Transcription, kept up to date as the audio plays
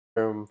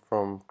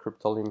From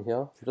Cryptolume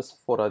here. Just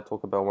thought I'd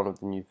talk about one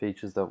of the new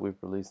features that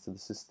we've released to the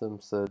system.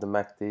 So the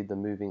MACD, the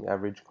Moving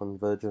Average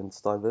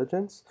Convergence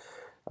Divergence.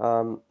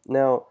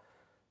 Now,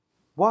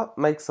 what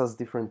makes us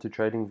different to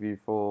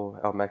TradingView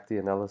for our MACD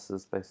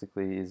analysis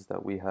basically is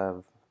that we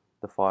have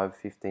the 5,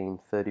 15,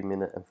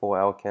 30-minute and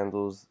 4-hour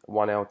candles,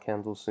 1-hour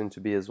candles soon to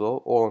be as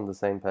well, all on the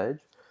same page.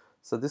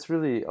 So this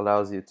really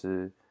allows you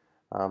to,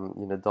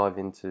 dive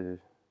into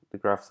the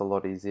graphs a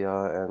lot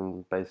easier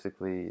and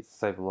basically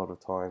save a lot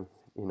of time,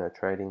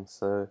 trading.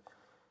 So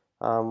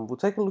we'll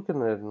take a look at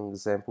an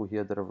example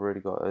here that I've already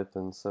got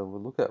open. So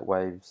we'll look at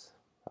waves.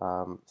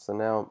 So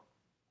now,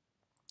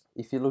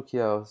 if you look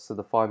here, so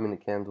the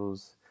 5-minute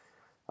candles,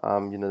 the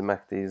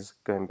MACD is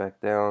going back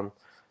down,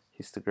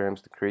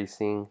 histogram's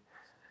decreasing,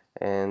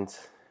 and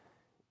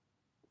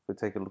if we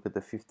take a look at the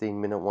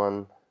 15-minute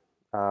one,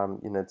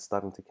 it's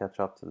starting to catch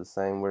up to the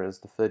same, whereas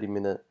the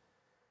 30-minute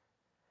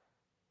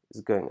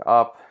is going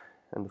up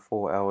and the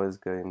 4-hour is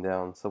going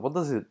down. So what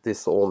does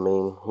this all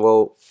mean?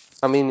 Well,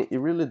 I mean, it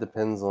really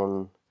depends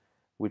on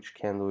which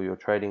candle you're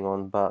trading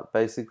on, but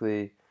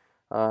basically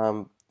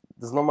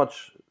there's not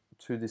much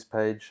to this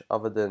page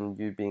other than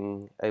you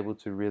being able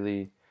to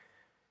really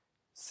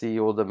see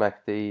all the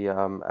MACD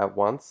at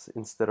once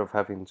instead of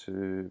having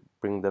to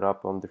bring that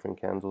up on different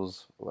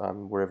candles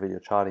wherever you're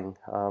charting.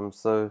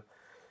 So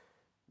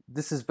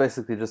this is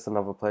basically just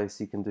another place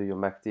you can do your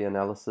MACD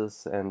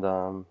analysis, and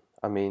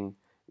I mean,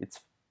 it's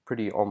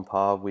pretty on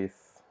par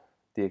with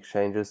the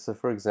exchanges. So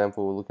for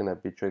example, we're looking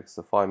at Bittrex,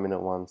 the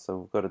 5-minute one, so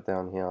we've got it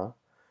down here.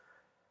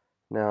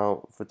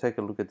 Now, if we take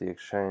a look at the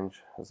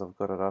exchange, as I've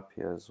got it up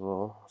here as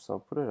well, so I'll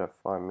put it at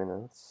 5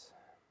 minutes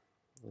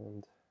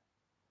and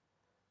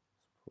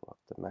pull up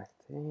the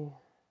MACD.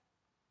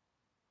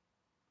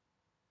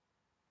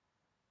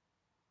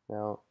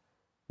 Now,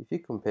 if you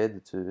compare the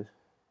two,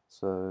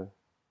 so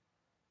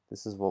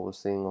this is what we're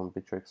seeing on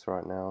Bittrex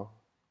right now,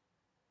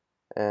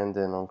 and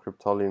then on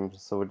Cryptolume,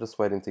 so we're just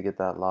waiting to get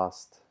that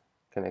last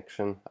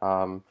connection.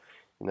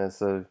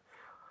 So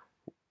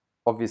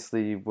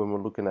obviously when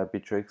we're looking at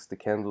Bittrex, the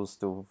candle's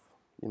still,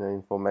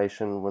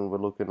 information. When we're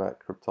looking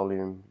at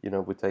Cryptolume,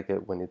 we take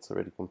it when it's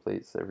already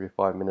complete, so every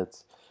 5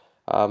 minutes.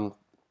 So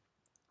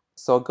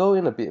I'll go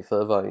in a bit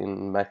further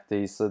in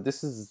MACD. So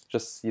this is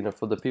just,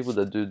 for the people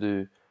that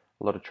do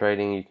a lot of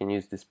trading, you can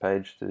use this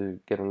page to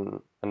get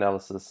an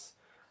analysis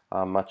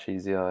much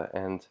easier.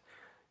 And,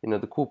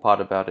 the cool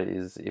part about it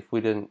is if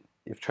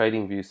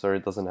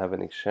TradingView, doesn't have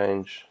an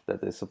exchange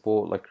that they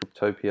support, like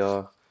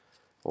Cryptopia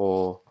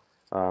or,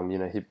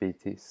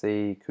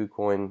 HitBTC,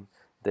 KuCoin,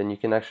 then you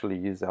can actually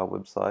use our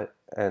website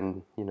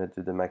and, do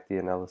the MACD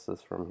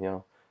analysis from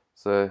here.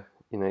 So,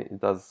 it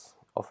does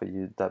offer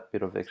you that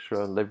bit of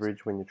extra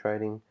leverage when you're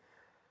trading.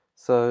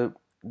 So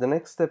the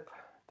next step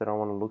that I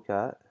want to look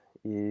at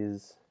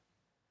is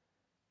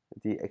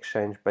the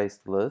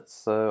exchange-based alerts.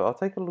 So I'll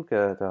take a look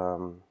at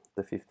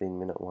the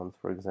 15-minute ones,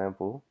 for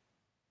example.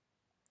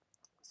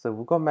 So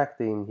we've got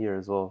MACD in here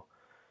as well.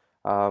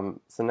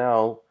 So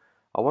now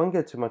I won't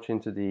get too much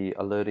into the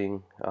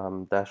alerting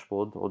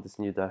dashboard or this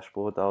new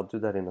dashboard. I'll do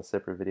that in a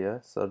separate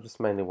video. So I just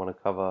mainly want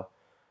to cover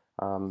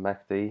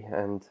MACD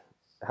and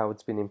how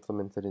it's been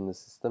implemented in the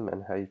system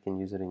and how you can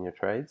use it in your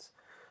trades.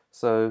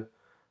 So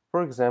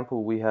for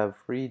example, we have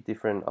 3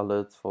 different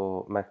alerts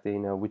for MACD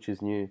now, which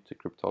is new to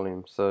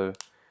Cryptolume. So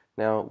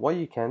now what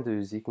you can do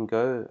is you can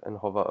go and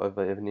hover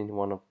over any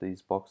one of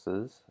these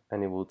boxes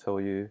and it will tell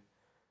you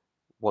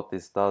what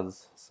this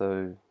does.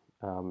 So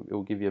it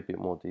will give you a bit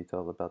more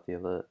detail about the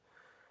alert.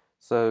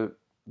 So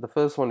the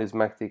first one is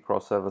MACD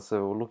crossover.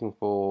 So we're looking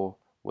for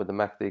where the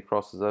MACD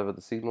crosses over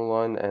the signal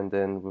line, and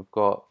then we've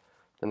got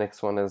the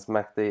next one is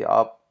MACD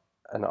up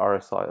and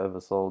RSI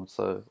oversold.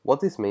 So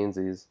what this means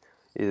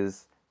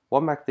is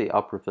what MACD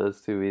up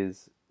refers to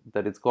is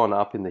that it's gone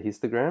up in the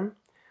histogram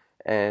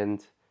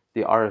and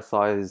the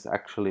RSI is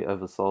actually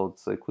oversold.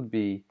 So it could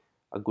be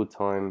a good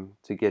time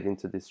to get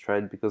into this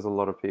trade because a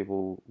lot of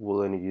people will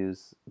only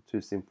use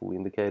 2 simple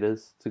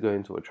indicators to go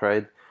into a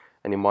trade,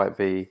 and it might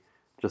be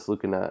just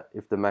looking at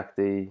if the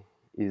MACD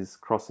is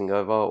crossing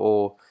over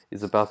or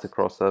is about to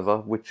cross over,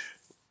 which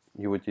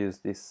you would use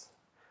this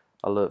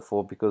alert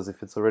for, because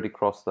if it's already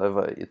crossed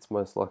over, it's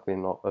most likely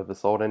not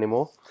oversold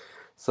anymore.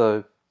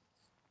 So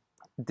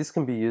this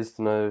can be used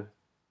to know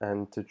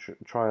and to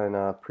try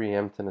and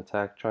preempt an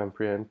attack, try and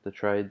preempt the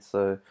trade.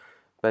 So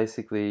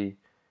basically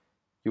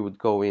you would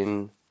go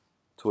in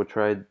to a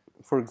trade.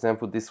 For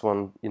example, this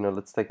one,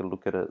 let's take a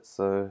look at it.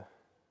 So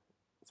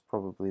it's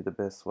probably the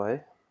best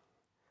way.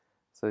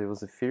 So it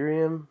was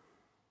Ethereum,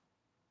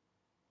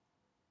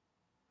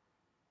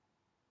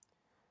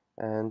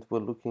 and we're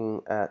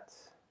looking at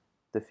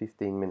the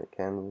 15-minute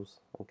candles.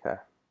 Okay.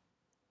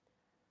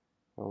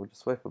 Well, we'll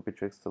just wait for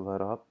Bittrex to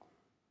load up.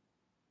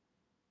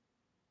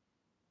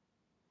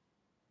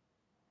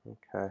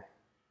 Okay.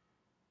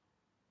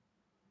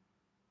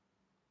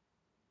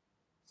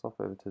 Swap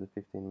over to the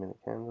 15-minute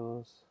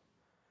candles.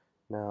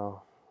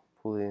 Now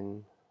pull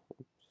in,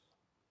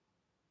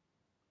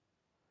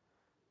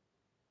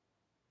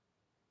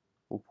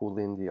 we'll pull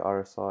in the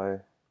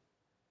RSI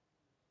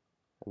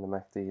and the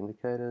MACD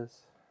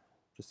indicators.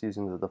 Just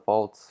using the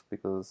defaults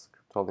because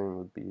Cryptolume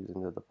would be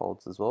using the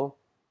defaults as well.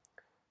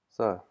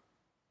 So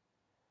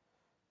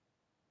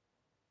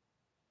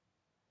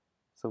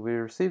we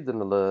received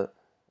an alert.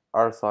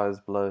 RSI is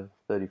below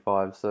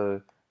 35,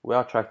 so we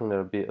are tracking it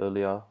a bit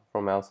earlier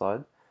from our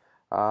side.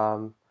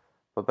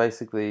 But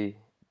basically,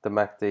 the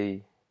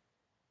MACD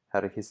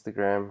had a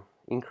histogram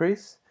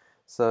increase.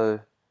 So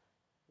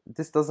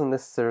this doesn't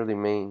necessarily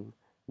mean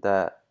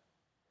that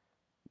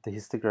the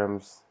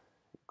histogram's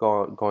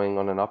going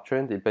on an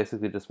uptrend. It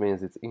basically just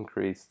means it's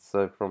increased.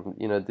 So from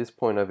this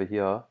point over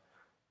here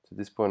to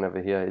this point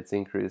over here, it's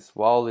increased.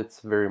 While it's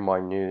very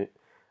minute,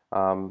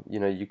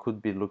 you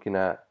could be looking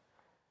at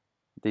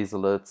these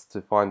alerts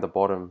to find the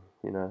bottom.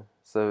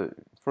 So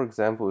for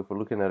example, if we're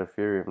looking at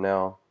Ethereum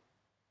now,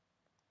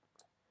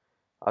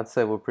 I'd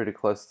say we're pretty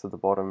close to the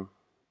bottom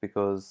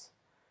because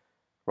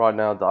right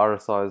now the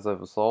RSI is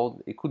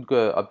oversold. It could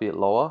go a bit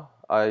lower.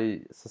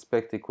 I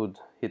suspect it could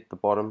hit the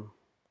bottom,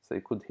 so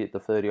it could hit the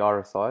 30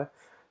 RSI.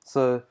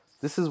 So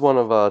this is one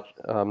of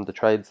the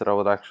trades that I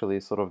would actually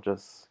sort of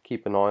just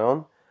keep an eye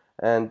on.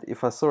 And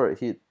if I saw it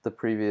hit the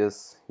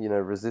previous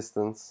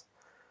resistance,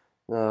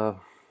 then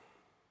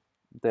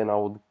I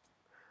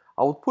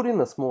would put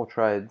in a small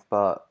trade,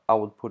 but I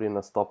would put in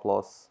a stop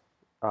loss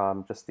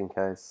just in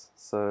case.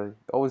 So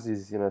always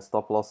use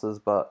stop losses,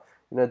 but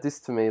this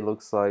to me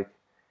looks like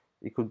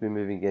it could be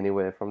moving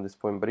anywhere from this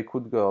point, but it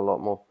could go a lot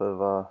more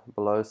further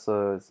below.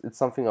 So it's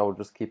something I would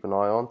just keep an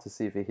eye on to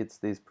see if it hits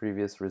these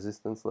previous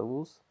resistance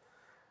levels.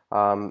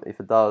 If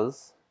it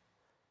does,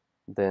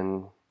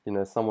 then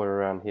somewhere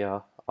around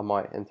here I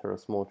might enter a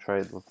small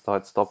trade with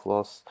tight stop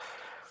loss.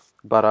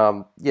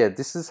 But yeah,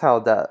 this is how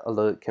that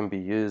alert can be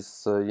used.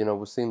 So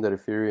we're seeing that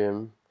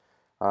Ethereum,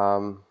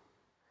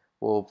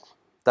 well,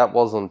 that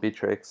was on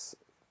Bittrex.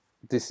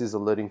 This is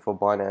alerting for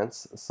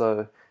Binance.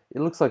 So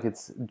it looks like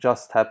it's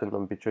just happened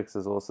on Bittrex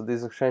as well. So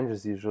these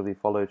exchanges usually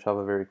follow each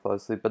other very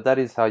closely. But that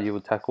is how you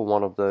would tackle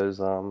one of those,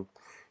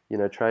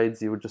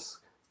 trades. You would just,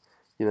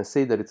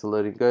 see that it's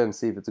alerting, go and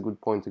see if it's a good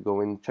point to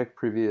go in. Check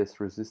previous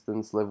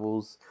resistance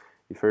levels.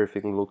 If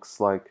everything looks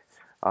like,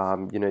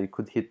 you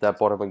could hit that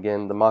bottom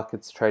again. The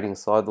market's trading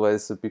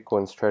sideways, so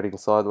Bitcoin's trading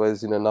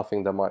sideways.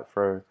 Nothing that might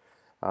throw,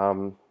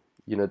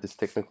 this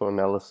technical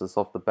analysis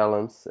off the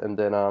balance. And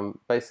then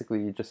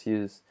basically you just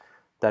use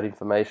that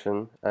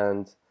information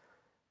and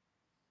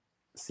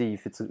see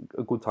if it's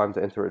a good time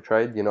to enter a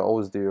trade.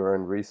 Always do your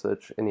own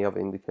research, any other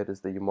indicators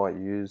that you might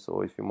use,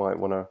 or if you might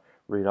want to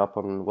read up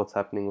on what's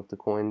happening with the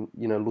coin,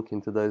 look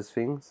into those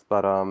things.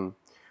 But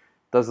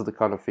those are the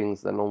kind of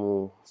things that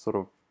normal sort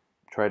of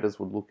traders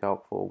would look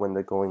out for when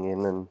they're going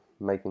in and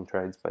making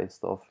trades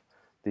based off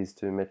these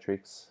two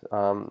metrics.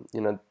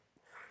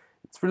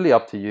 It's really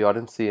up to you. I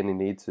don't see any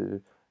need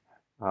to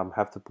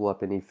have to pull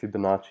up any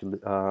Fibonacci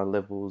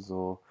levels,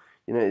 or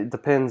it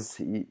depends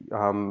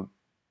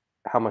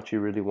how much you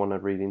really want to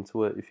read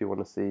into it. If you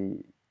want to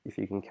see if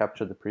you can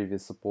capture the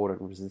previous support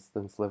and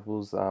resistance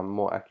levels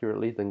more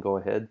accurately, then go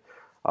ahead.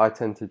 I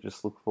tend to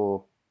just look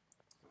for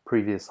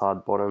previous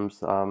hard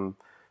bottoms,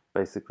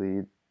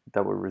 basically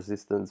that were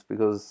resistance,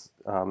 because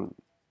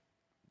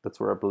that's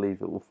where I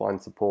believe it will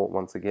find support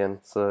once again.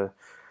 So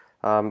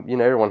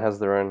everyone has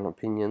their own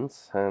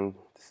opinions, and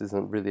this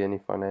isn't really any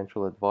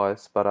financial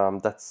advice, but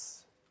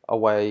that's a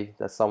way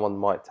that someone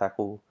might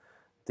tackle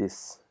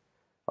this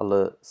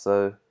alert.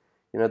 So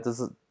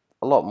there's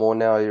a lot more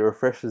now. It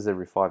refreshes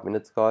every 5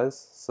 minutes,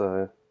 guys.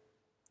 So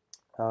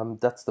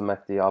that's the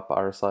MACD up,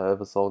 RSI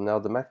oversold. Now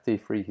the MACD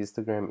free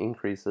histogram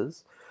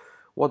increases.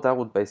 What that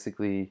would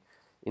basically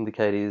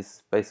indicate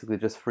is basically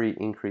just free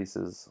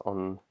increases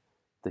on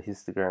the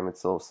histogram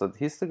itself. So the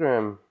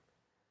histogram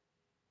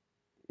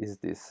is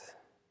this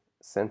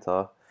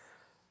center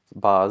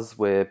bars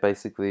where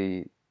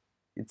basically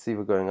it's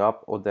either going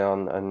up or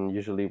down, and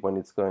usually when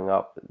it's going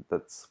up,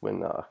 that's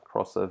when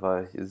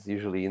crossover is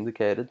usually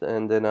indicated.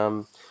 And then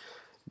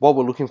what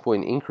we're looking for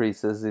in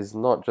increases is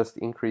not just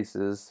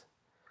increases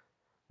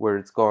where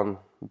it's gone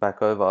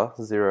back over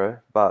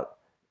zero, but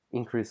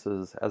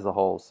increases as a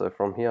whole. So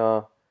from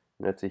here,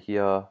 to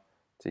here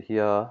to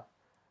here,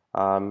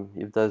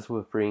 if those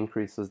were free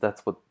increases,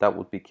 that's what that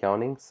would be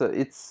counting. So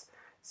it's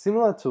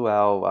similar to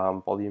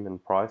our volume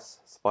and price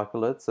spike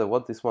alert. So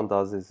what this one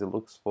does is it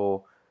looks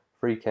for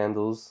free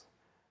candles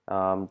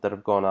that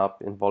have gone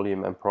up in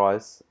volume and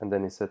price, and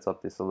then it sets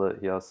up this alert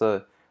here.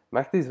 So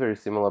MACD is very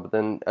similar, but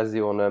then as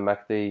you all know,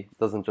 MACD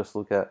doesn't just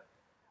look at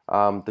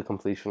the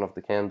completion of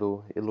the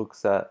candle. It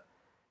looks at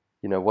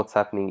what's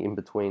happening in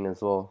between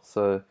as well.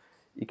 So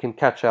you can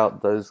catch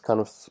out those kind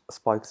of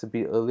spikes a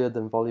bit earlier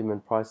than volume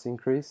and price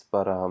increase,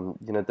 but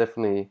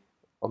definitely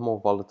a more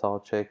volatile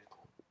check,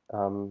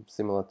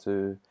 similar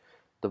to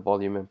the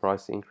volume and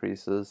price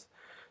increases.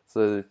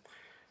 So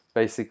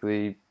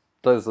basically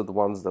those are the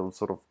ones that will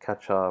sort of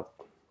catch a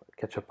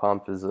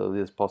pump as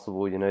early as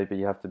possible, but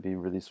you have to be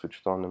really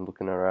switched on and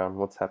looking around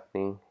what's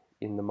happening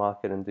in the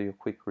market and do your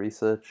quick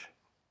research.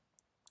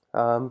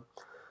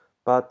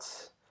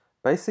 But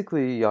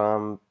basically,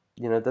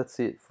 that's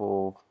it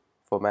for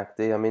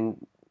MACD. I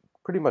mean,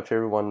 pretty much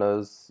everyone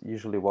knows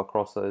usually what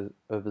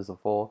crossovers are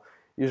for.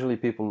 Usually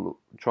people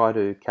try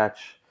to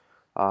catch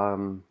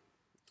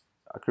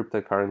a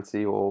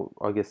cryptocurrency, or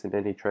I guess in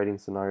any trading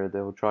scenario,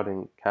 they will try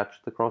to catch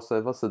the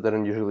crossover. So they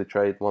don't usually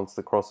trade once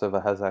the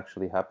crossover has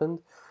actually happened,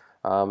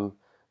 um,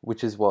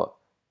 which is what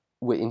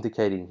we're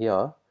indicating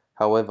here.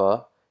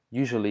 However,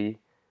 usually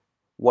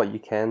what you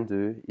can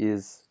do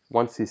is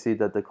once you see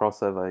that the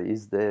crossover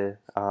is there,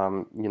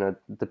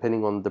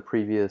 depending on the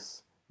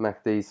previous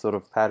MACD sort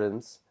of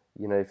patterns,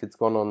 if it's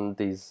gone on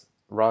these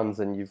runs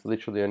and you've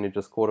literally only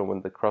just caught it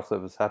when the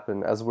crossovers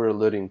happen, as we're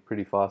alerting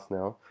pretty fast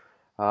now,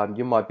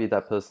 you might be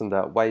that person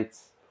that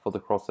waits for the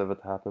crossover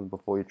to happen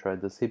before you trade.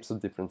 There's heaps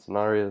of different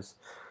scenarios.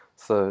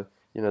 So,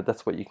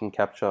 that's what you can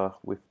capture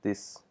with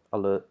this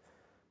alert,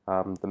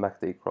 the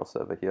MACD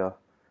crossover here.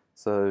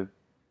 So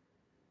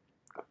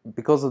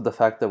because of the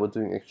fact that we're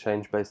doing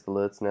exchange-based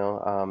alerts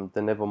now,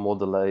 they're never more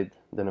delayed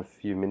than a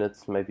few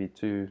minutes, maybe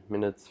 2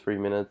 minutes, 3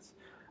 minutes.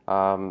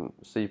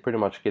 So you're pretty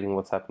much getting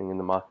what's happening in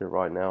the market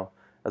right now,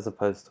 as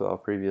opposed to our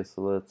previous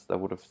alerts that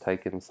would have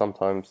taken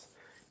sometimes,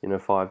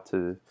 5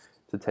 to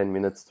 10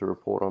 minutes to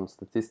report on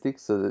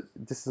statistics. So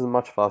this is a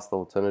much faster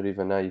alternative,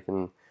 and now you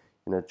can,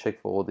 check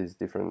for all these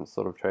different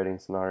sort of trading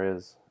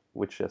scenarios,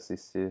 which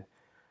assists you,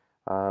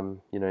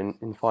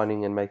 in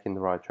finding and making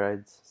the right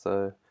trades.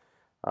 So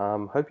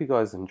hope you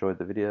guys enjoyed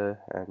the video,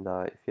 and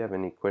if you have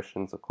any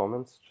questions or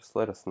comments, just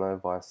let us know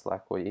via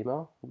Slack or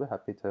email. We'll be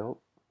happy to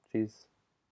help. Cheers.